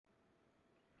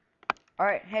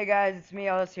Alright, hey guys, it's me,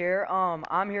 Ellis here.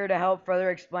 I'm here to help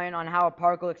further explain on how a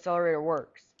particle accelerator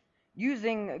works.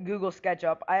 Using Google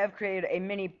SketchUp, I have created a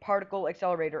mini particle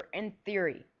accelerator in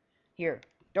theory. Here,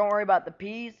 don't worry about the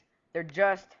P's, they're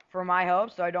just for my help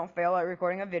so I don't fail at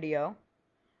recording a video.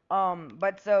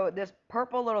 But so this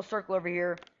purple little circle over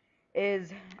here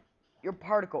is your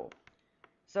particle.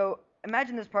 So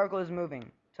imagine this particle is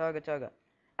moving. Tugga tugga.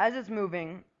 As it's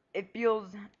moving, it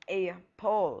feels a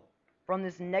pull from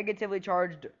this negatively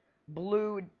charged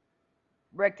blue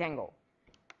rectangle.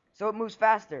 So it moves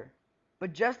faster.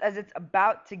 But just as it's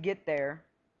about to get there,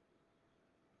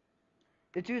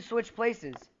 the two switch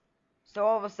places. So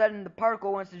all of a sudden the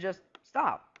particle wants to just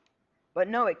stop. But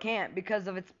no, it can't because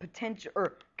of its potential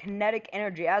or kinetic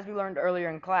energy, as we learned earlier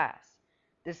in class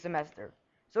this semester.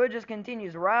 So it just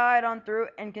continues right on through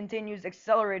and continues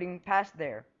accelerating past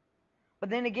there. But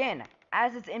then again,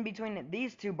 as it's in between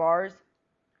these two bars,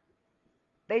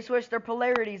 they switch their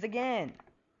polarities again.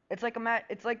 It's like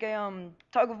a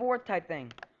tug of war type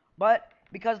thing. But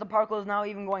because the particle is now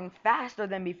even going faster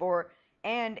than before,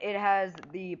 and it has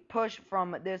the push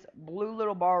from this blue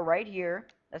little bar right here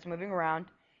that's moving around,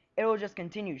 it will just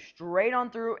continue straight on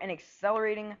through and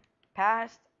accelerating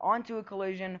past onto a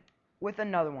collision with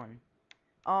another one.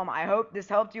 I hope this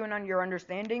helped you in your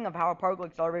understanding of how a particle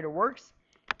accelerator works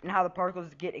and how the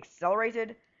particles get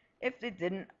accelerated. If it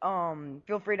didn't,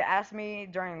 feel free to ask me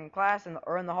during class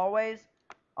or in the hallways.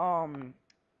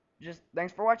 Just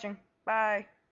thanks for watching. Bye.